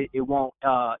it won't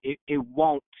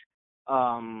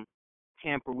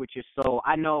tamper with your soul.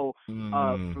 I know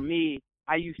for me,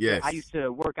 I used to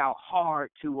work out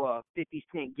hard to 50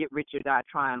 Cent Get Rich or Die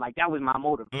Trying. Like that was my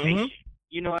motivation.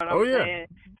 You know what I'm saying?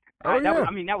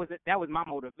 That was my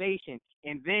motivation.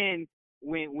 And then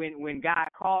when God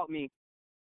called me,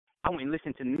 I wouldn't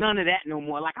listen to none of that no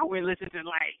more. Like I wouldn't listen to and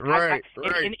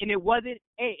it wasn't.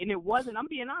 I'm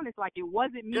being honest. Like it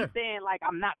wasn't me saying like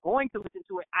I'm not going to listen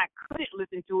to it. I couldn't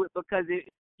listen to it because it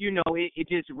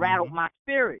just rattled my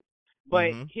spirit.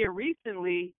 But here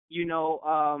recently,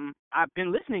 I've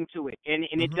been listening to it, and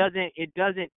it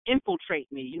doesn't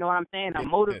infiltrate me. You know what I'm saying? I'm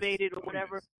motivated or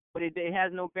whatever, but it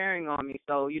has no bearing on me.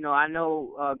 So I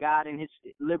know God and His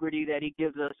liberty that He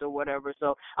gives us or whatever.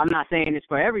 So I'm not saying it's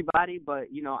for everybody, but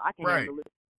I can handle it.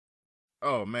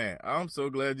 Oh man, I'm so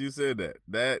glad you said that.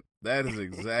 That is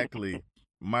exactly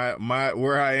my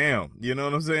where I am. You know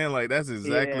what I'm saying? Like that's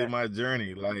exactly my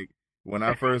journey. Like when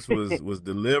I first was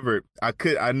delivered, I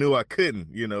knew I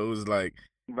couldn't. It was like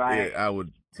I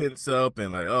would tense up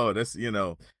and like, oh, that's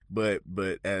but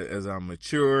as I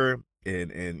mature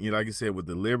and like you said with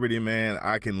the liberty, man,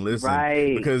 I can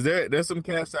listen because there's some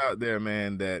cats out there,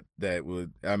 man, that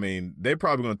would, I mean, they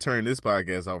probably gonna turn this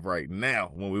podcast off right now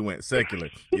when we went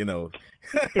secular, and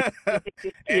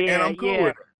I'm cool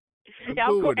with it. I'm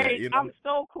cool with that, I'm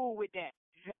so cool with that.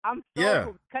 I'm so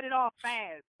cool. Cut it off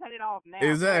fast. Cut it off now.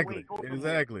 Exactly.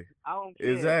 I don't care.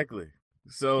 Exactly.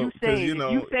 So, you saved.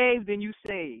 If you saved, then you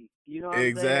saved. You know what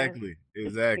I'm saying?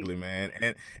 Exactly, man.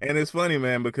 And it's funny,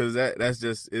 man, because that's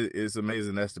just it's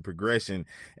amazing. That's the progression,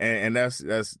 and that's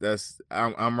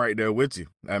I'm right there with you.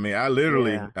 I mean, I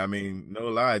literally, I mean, no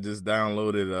lie, just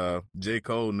downloaded J.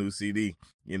 Cole new CD,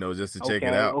 just to check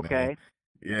it out. Okay.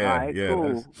 Man. Yeah. All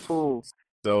right, cool.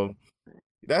 So.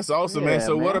 That's awesome, man.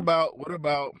 So what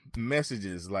about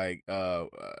messages? Like,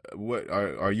 what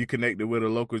are you connected with a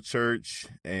local church?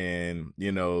 And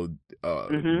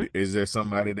is there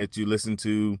somebody that you listen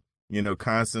to,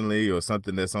 constantly, or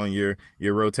something that's on your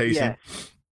rotation?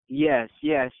 Yes.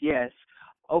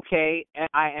 Okay,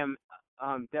 I am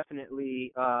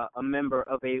definitely a member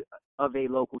of a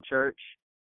local church.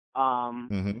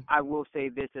 I will say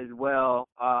this as well.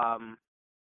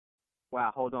 Wow,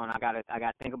 hold on. I gotta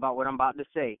think about what I'm about to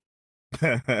say.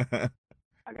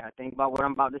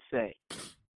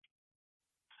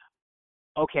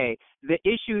 Okay, the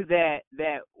issue that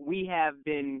we have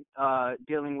been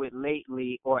dealing with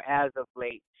lately, or as of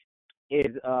late,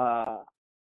 is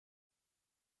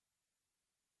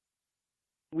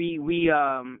we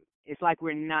it's like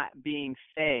we're not being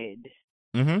fed.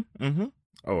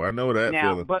 Oh, I know that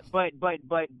now, feeling. but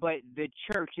the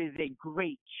church is a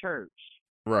great church.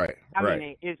 Right. I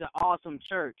mean, it's an awesome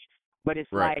church, but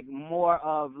it's like more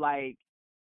of like,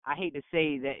 I hate to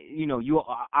say that, you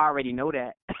already know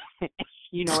that.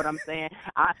 You know what I'm saying?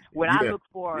 I look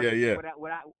for,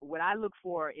 what I look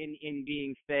for in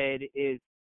being fed is,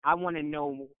 I want to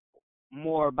know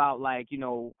more about, like,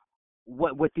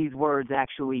 what these words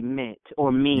actually meant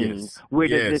or mean. Yes. Where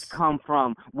does this come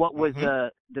from? What was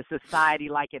the society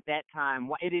like at that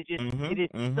time? It is just it is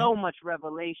so much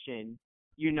revelation,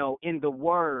 in the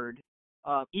word,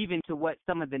 even to what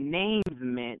some of the names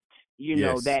meant,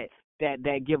 that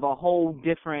give a whole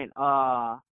different,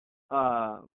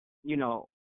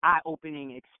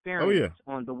 eye-opening experience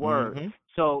on the word.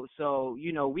 So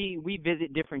we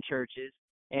visit different churches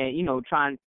and,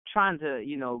 trying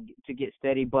to get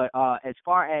steady. But as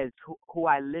far as who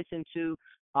I listen to,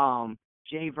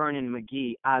 J. Vernon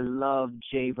McGee, I love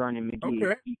J. Vernon McGee.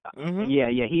 Okay.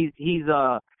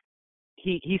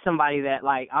 He's somebody that,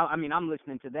 like, I mean, I'm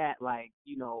listening to that, like,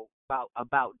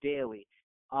 about daily.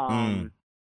 And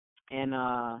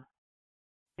I'm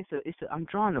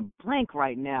drawing a blank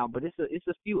right now, but it's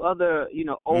a few other,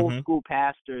 old school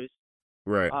pastors,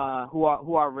 who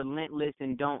are relentless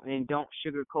and don't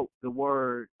sugarcoat the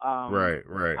word. Right.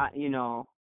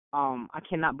 I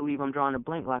cannot believe I'm drawing a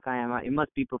blank like I am. It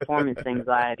must be performance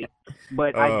anxiety.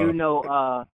 But I do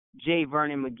know J.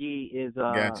 Vernon McGee is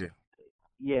Gotcha.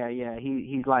 Yeah.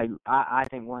 He's like, I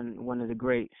think one of the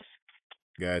greats.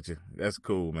 Gotcha. That's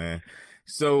cool, man.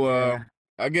 So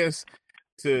I guess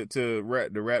to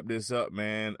wrap this up,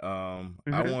 man, I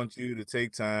want you to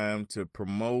take time to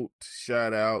promote,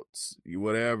 shout outs,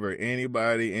 whatever,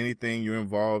 anybody, anything you're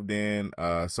involved in.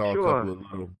 I saw a couple of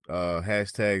little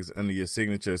hashtags under your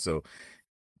signature. So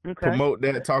promote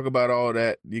that, talk about all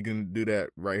that. You can do that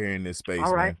right here in this space.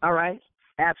 All right.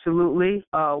 Absolutely.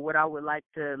 What I would like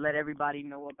to let everybody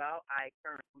know about, I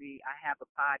have a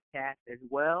podcast as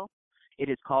well. It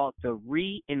is called the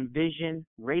Re-Envision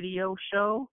Radio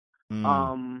Show.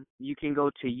 You can go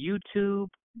to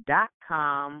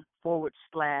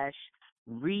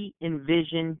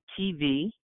youtube.com/Re-Envision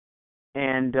TV.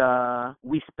 and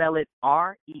we spell it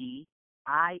REINVISION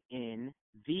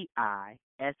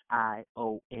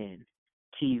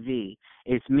TV.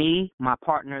 It's me, my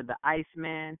partner, the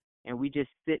Iceman, and we just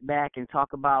sit back and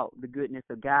talk about the goodness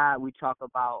of God. We talk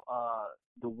about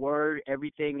the Word.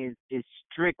 Everything is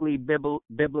strictly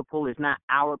biblical. It's not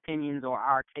our opinions or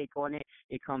our take on it.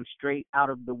 It comes straight out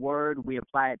of the Word. We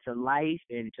apply it to life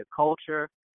and to culture,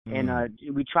 and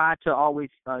we try to always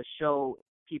show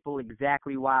people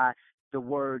exactly why the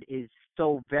Word is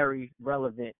so very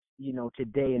relevant,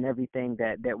 today and everything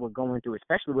that we're going through,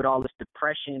 especially with all this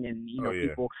depression and,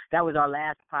 people. That was our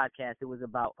last podcast. It was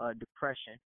about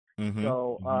depression. Mm-hmm.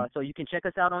 So you can check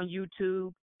us out on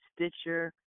YouTube,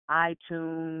 Stitcher,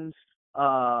 iTunes,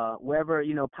 wherever,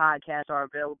 podcasts are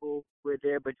available. We're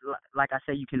there. But like I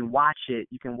said, you can watch it.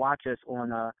 You can watch us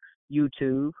on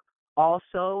YouTube.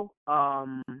 Also,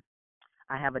 I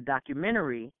have a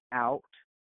documentary out.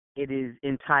 It is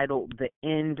entitled The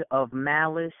End of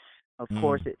Malice. Of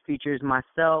course, it features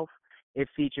myself. It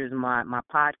features my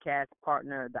podcast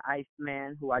partner, the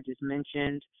Iceman, who I just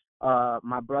mentioned,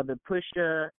 my brother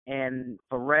Pusha, and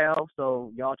Pharrell.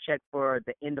 So y'all check for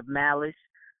The End of Malice.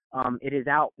 It is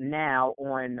out now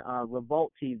on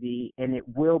Revolt TV, and it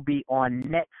will be on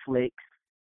Netflix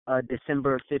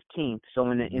December 15th.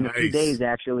 So in a few days,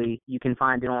 actually, you can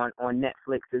find it on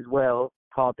Netflix as well,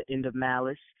 called The End of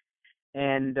Malice.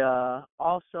 And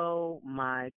also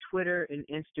my Twitter and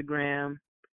Instagram,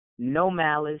 No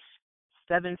Malice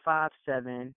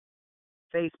 757,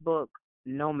 Facebook,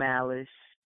 No Malice,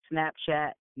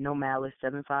 Snapchat, No Malice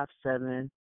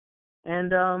 757.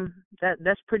 And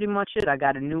that's pretty much it. I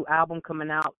got a new album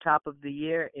coming out top of the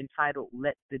year entitled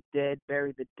Let the Dead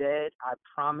Bury the Dead. I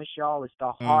promise y'all it's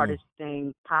the hardest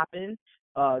thing popping.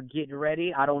 Get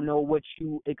ready. I don't know what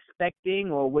you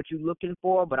expecting or what you looking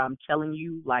for, but I'm telling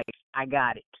you, like, I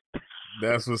got it.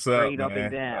 That's what's up, Straight man. up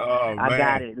and down. Oh, I man.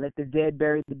 got it. Let the Dead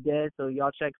Bury the Dead. So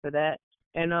y'all check for that.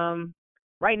 And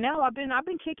right now I've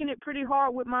been kicking it pretty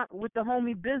hard with the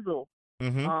homie Bizzle.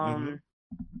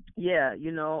 Yeah,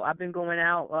 I've been going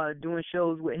out doing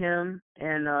shows with him,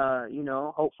 and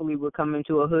hopefully we're coming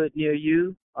to a hood near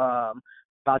you.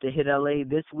 About to hit LA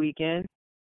this weekend.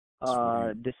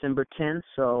 December 10th.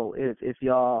 So if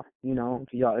y'all,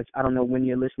 I don't know when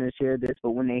your listeners hear this,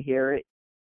 but when they hear it,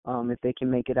 if they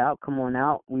can make it out, come on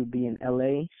out. We'll be in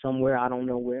LA somewhere. I don't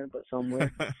know where, but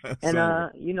somewhere. And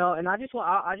and I just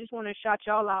want to shout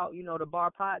y'all out, the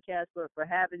B.A.R podcast for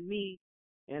having me,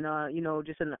 and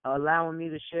just allowing me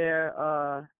to share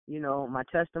my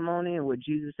testimony and what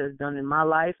Jesus has done in my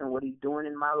life and what He's doing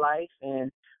in my life.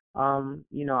 And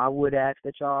I would ask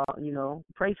that y'all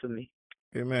pray for me.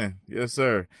 Amen. Yes,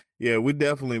 sir. Yeah, we're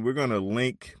going to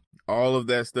link all of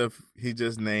that stuff he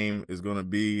just named is going to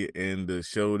be in the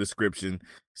show description.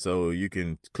 So you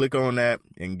can click on that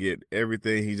and get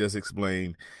everything he just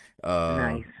explained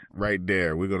Nice. Right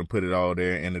there. We're going to put it all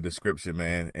there in the description,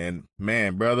 man. And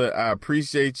man, brother, I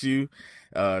appreciate you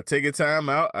taking time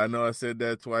out. I know I said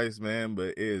that twice, man,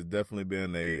 but it has definitely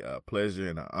been a pleasure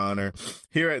and an honor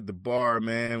here at the B.A.R,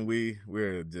 man.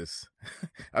 We're just,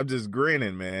 I'm just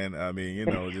grinning, man. I mean,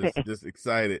 just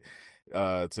excited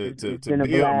to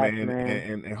be on,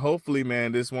 man. And hopefully,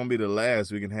 man, this won't be the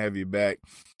last. We can have you back,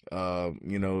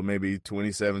 maybe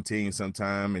 2017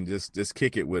 sometime, and just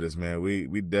kick it with us, man.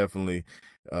 We definitely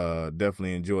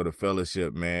enjoy the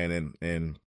fellowship, man,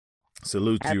 and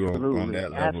salute you on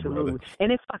that level, absolutely. brother.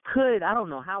 And if I could, I don't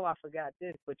know how I forgot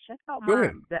this, but check out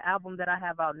the album that I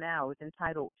have out now. It's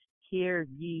entitled Hear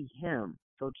Ye Him.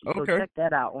 So check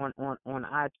that out on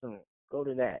iTunes. Go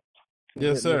to that.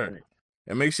 Yes, sir. Listening.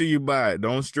 And make sure you buy it.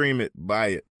 Don't stream it. Buy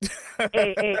it.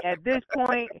 hey, at this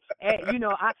point,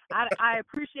 I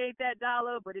appreciate that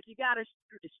dollar, but if you got to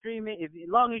stream it, as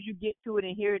long as you get to it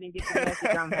and hear it and get the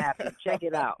message, I'm happy. Check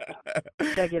it out.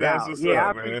 That's what's yeah,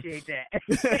 up, I man. appreciate that.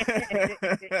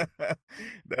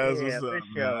 That's what's up,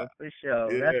 for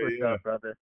sure. That's what's up,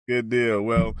 brother. Good deal.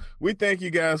 Well, we thank you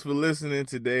guys for listening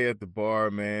today at the B.A.R,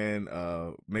 man.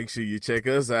 Make sure you check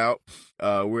us out.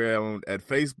 We're at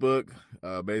Facebook.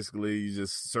 Basically, you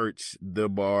just search the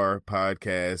B.A.R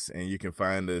podcast, and you can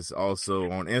find us also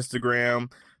on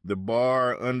Instagram, the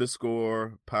B.A.R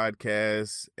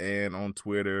 _podcast, and on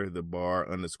Twitter, the B.A.R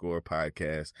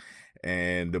 _podcast.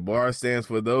 And the B.A.R stands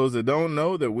for those that don't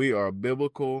know that we are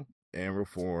biblical and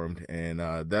reformed. And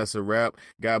that's a wrap.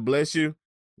 God bless you.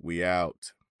 We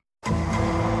out.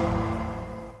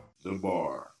 The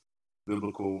B.A.R,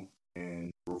 biblical and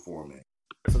reforming.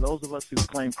 For those of us who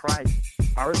claim Christ,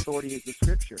 our authority is the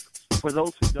Scripture. For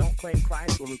those who don't claim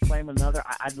Christ or who claim another,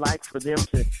 I'd like for them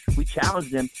we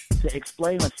challenge them to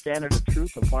explain a standard of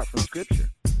truth apart from Scripture.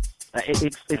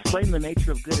 Explain the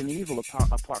nature of good and evil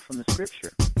apart from the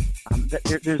Scripture.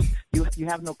 You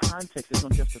have no context. There's no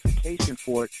justification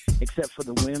for it except for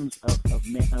the whims of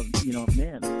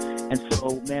men. And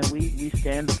so, man, we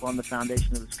stand upon the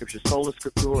foundation of the Scripture, sola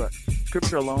scriptura,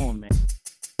 Scripture alone, man.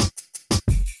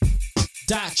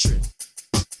 Doctrine,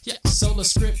 yeah, sola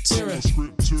scriptura,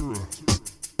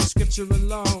 Scripture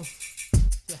alone.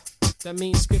 That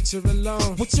means Scripture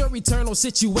alone. What's your eternal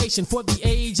situation for the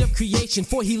age of creation?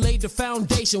 For he laid the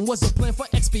foundation, was a plan for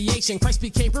expiation. Christ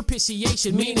became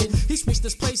propitiation, meaning he switched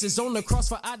his places on the cross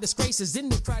for our disgraces. In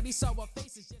the crowd he saw our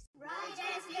faces.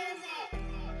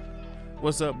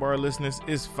 What's up, B.A.R listeners?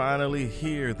 It's finally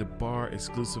here, the B.A.R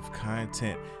exclusive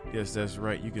content. Yes, that's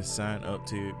right. You can sign up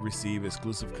to receive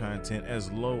exclusive content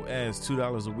as low as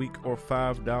 $2 a week or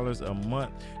 $5 a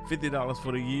month, $50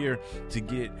 for the year to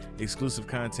get exclusive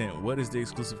content. What is the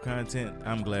exclusive content?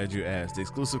 I'm glad you asked. The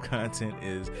exclusive content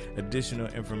is additional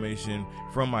information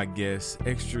from my guests,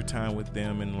 extra time with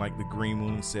them in like the green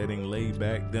moon setting, laid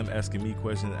back, them asking me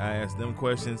questions, I ask them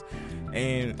questions,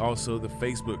 and also the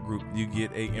Facebook group. You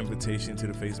get an invitation to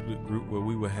the Facebook group where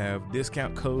we will have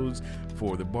discount codes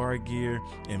for the B.A.R gear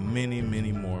and many,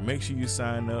 many more. Make sure you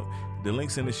sign up. The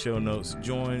link's in the show notes.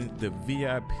 Join the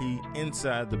VIP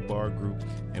inside the B.A.R group,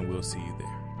 and we'll see you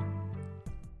there.